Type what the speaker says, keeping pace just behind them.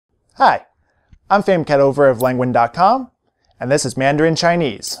Hi, I'm famed Ketover of Lenguin.com, and this is Mandarin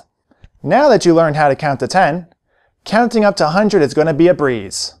Chinese. Now that you learned how to count to 10, counting up to 100 is going to be a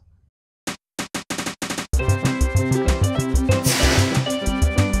breeze.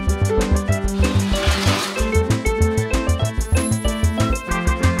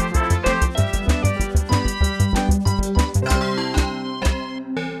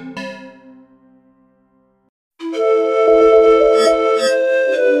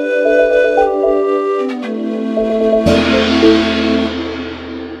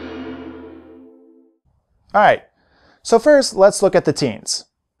 Alright, so first let's look at the teens.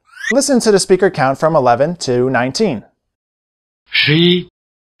 Listen to the speaker count from 11 to 19.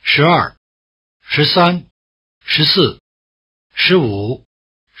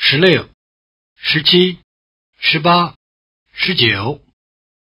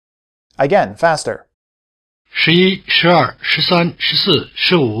 Again, faster.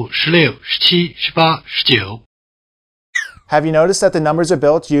 11、12、13、14、15、16、17、18、19。 Have you noticed that the numbers are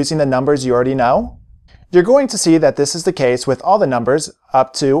built using the numbers you already know? You're going to see that this is the case with all the numbers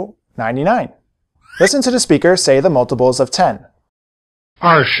up to 99. Listen to the speaker say the multiples of 10.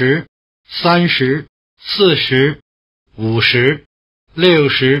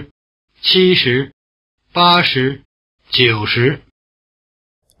 20、30、40、50、60、70、80、90。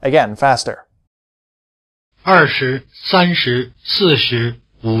 Again, faster.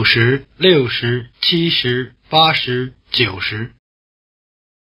 20、30、40、50、60、70、80、90。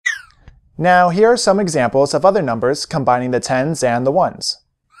 Now here are some examples of other numbers combining the tens and the ones.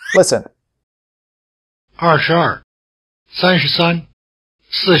 Listen.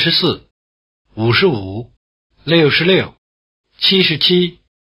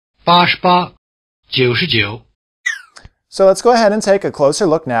 So let's go ahead and take a closer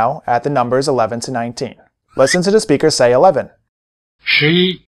look now at the numbers 11 to 19. Listen to the speaker say 11.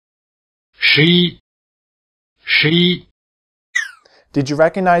 11、11、11。 Did you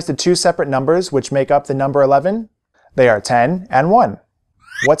recognize the two separate numbers which make up the number 11? They are 10 and 1.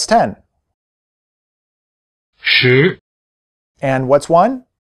 What's 10? 10。 And what's 1?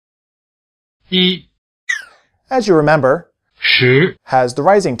 1。 As you remember, 10 has the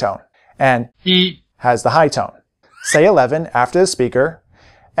rising tone, and 1 has the high tone. Say 11 after the speaker,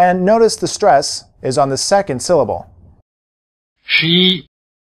 and notice the stress is on the second syllable. 11。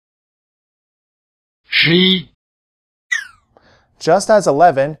 11。 Just as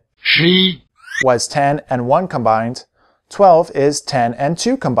 11 11。 was 10 and 1 combined, 12 is 10 and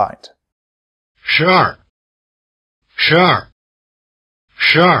 2 combined. 12。 12。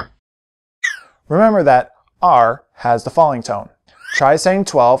 12。 Remember that R has the falling tone. Try saying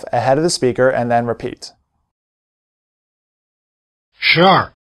 12 ahead of the speaker and then repeat.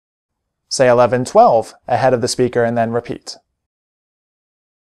 12。 Say 11, 12 ahead of the speaker and then repeat.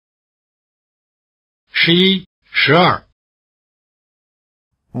 11。 12。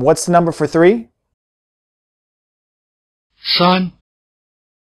 What's the number for 3? 3。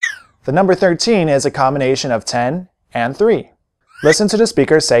 The number 13 is a combination of 10 and 3. Listen to the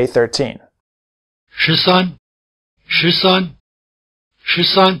speaker say 13. 13。 13。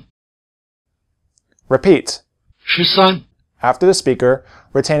 13。 Repeat. 13。 After the speaker,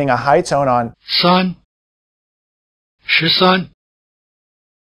 retaining a high tone on 3。 13。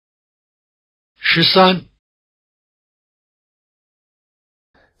 13。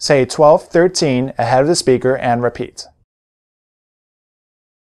 Say 12, 13 ahead of the speaker and repeat.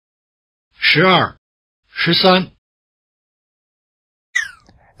 12。 13。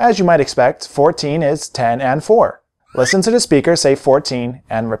 As you might expect, 14 is 10 and 4. Listen to the speaker say 14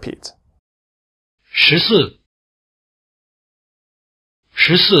 and repeat. 14。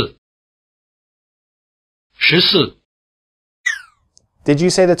 14。 14。 Did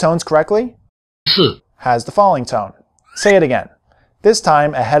you say the tones correctly? 4。 Has the falling tone. Say it again, this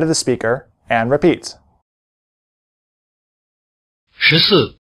time ahead of the speaker, and repeat.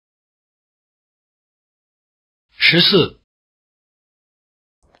 14。 14。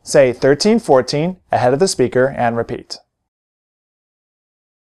 Say 13, 14 ahead of the speaker and repeat.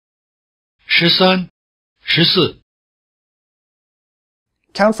 13。 14。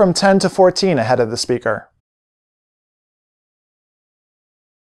 Count from 10 to 14 ahead of the speaker.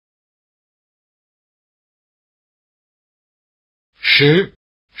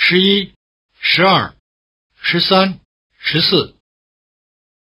 10、11、12、13、14。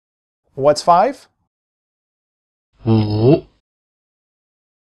 What's 5? 5。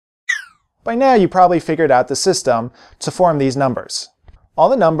 By now you probably figured out the system to form these numbers. All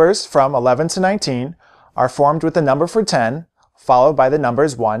the numbers from 11 to 19 are formed with the number for 10, followed by the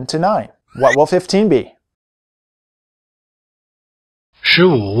numbers 1 to 9. What will 15 be?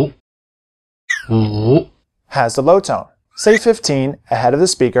 15。5 has the low tone. Say 15 ahead of the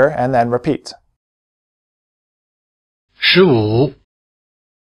speaker and then repeat. 15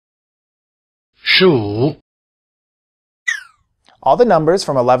 15 All the numbers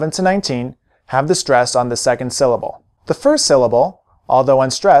from 11 to 19 have the stress on the second syllable. The first syllable, although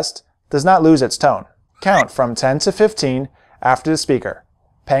unstressed, does not lose its tone. Count from 10 to 15 after the speaker,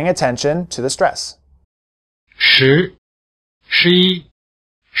 paying attention to the stress. 10 11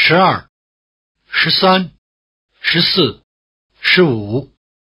 12 13 14 15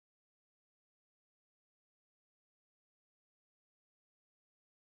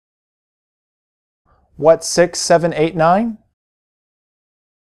 What's 6, 7, 8, 9?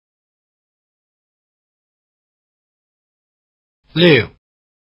 6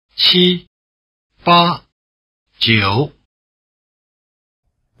 7 8 9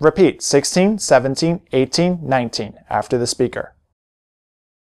 Repeat 16, 17, 18, 19 after the speaker.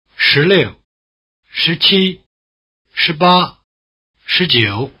 16 17 18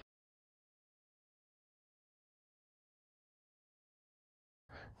 19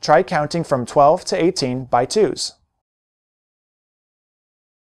 Try counting from 12 to 18 by twos.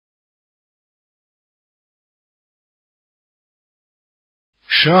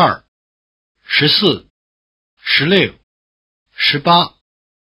 12 14 16 18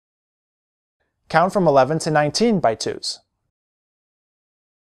 Count from 11 to 19 by twos.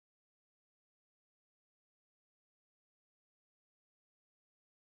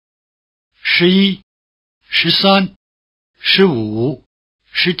 11 13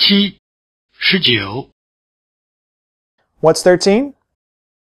 15 17 19 What's 13?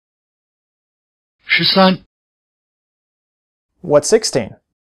 13 What's 16?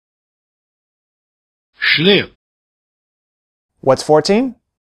 16 What's 14?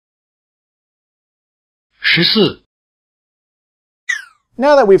 14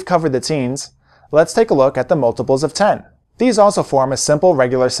 Now that we've covered the teens, let's take a look at the multiples of 10. These also form a simple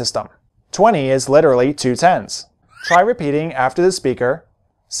regular system. 20 is literally 2 tens. Try repeating after the speaker.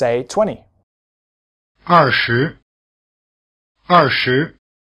 Say 20. 20 20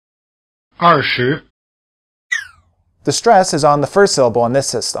 20 The stress is on the first syllable in this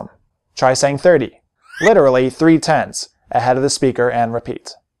system. Try saying 30. Literally 3 tens ahead of the speaker and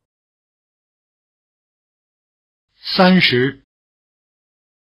repeat. 30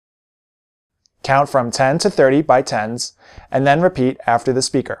 Count from 10 to 30 by tens and then repeat after the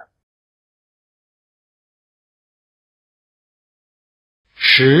speaker.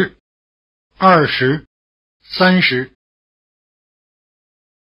 10 20 30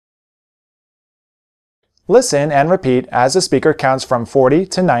 Listen and repeat as the speaker counts from 40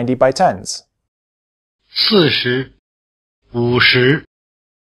 to 90 by tens. 40 50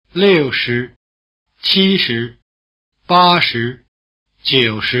 60 70 80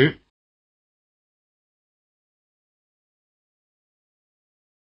 90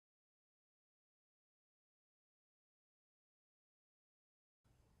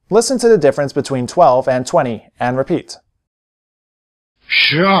 Listen to the difference between 12 and 20 and repeat.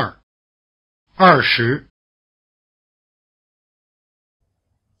 12 20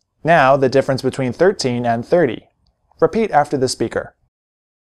 Now the difference between 13 and 30. Repeat after the speaker.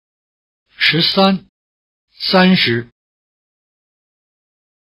 13 30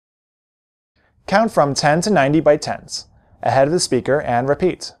 Count from 10 to 90 by tens, ahead of the speaker and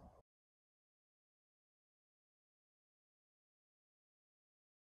repeat.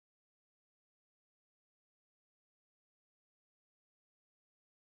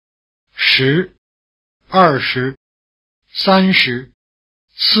 10 20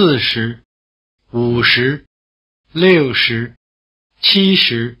 30 40 50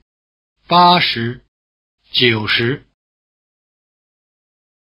 60 70 80 90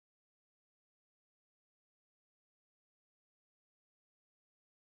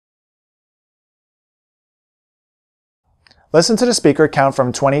 Listen to the speaker count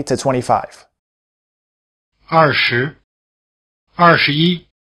from 20 to 25. 20 21 22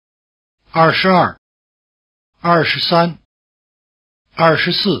 23 24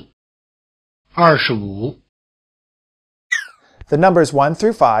 25 The numbers 1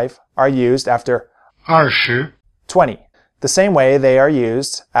 through 5 are used after 20 20, the same way they are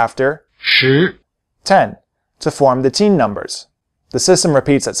used after 10 10 to form the teen numbers. The system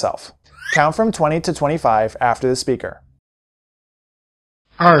repeats itself. Count from 20 to 25 after the speaker.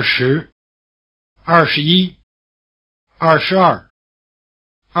 20 21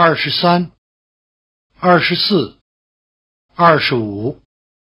 22 23 24 25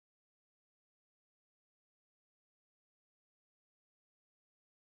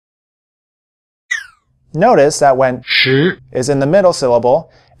 Notice that when 10 is in the middle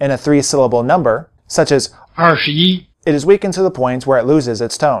syllable, In a three-syllable number, such as 21, it is weakened to the point where it loses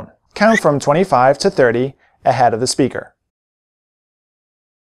its tone. Count from 25 to 30 ahead of the speaker.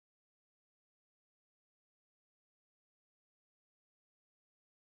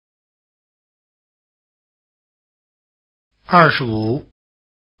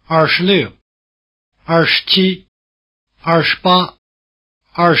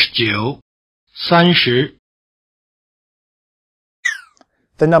 25、26、27、28、29、30。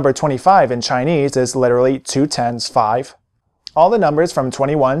 The number 25 in Chinese is literally 2 tens 5. All the numbers from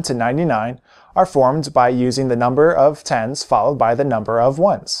 21 to 99 are formed by using the number of tens followed by the number of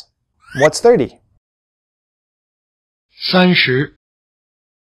ones. What's 30? 30。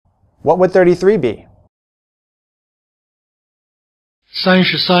 What would 33 be?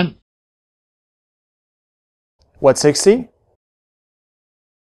 33。 What's 60?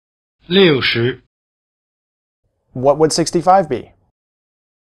 60。 What would 65 be?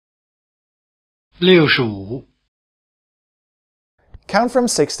 65。 Count from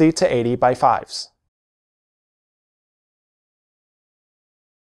 60 to 80 by fives.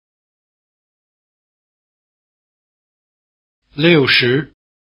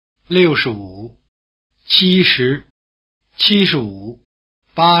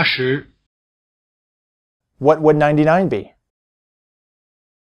 60、65、70、75、80。 What would 99 be?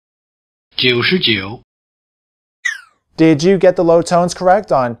 99。 Did you get the low tones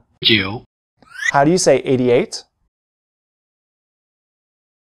correct on 9。 how do you say 88?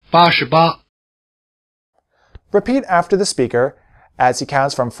 88。 Repeat after the speaker as he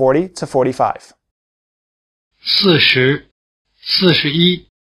counts from 40 to 45.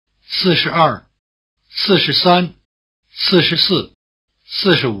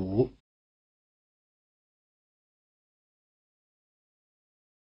 40、41、42、43、44、45。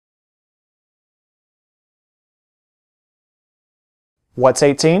 What's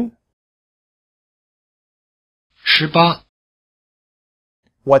 18? 18。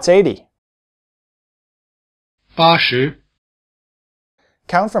 What's 80? 80。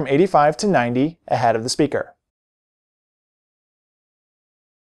 Count from 85 to 90 ahead of the speaker.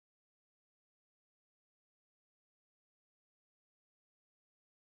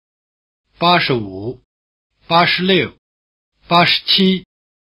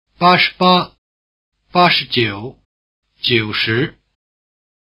 85、86、87、88、89、90。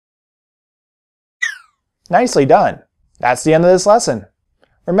 Nicely done! That's the end of this lesson.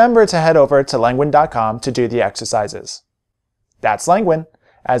 Remember to head over to Lenguin.com to do the exercises. That's Lenguin,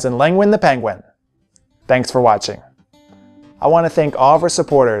 as in Lenguin the Penguin. Thanks for watching. I want to thank all of our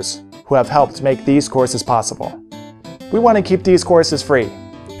supporters who have helped make these courses possible. We want to keep these courses free,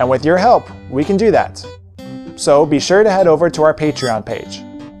 and with your help, we can do that. So be sure to head over to our Patreon page,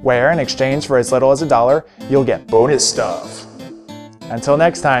 where in exchange for as little as $1, you'll get bonus stuff. Until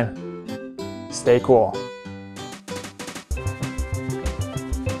next time, stay cool.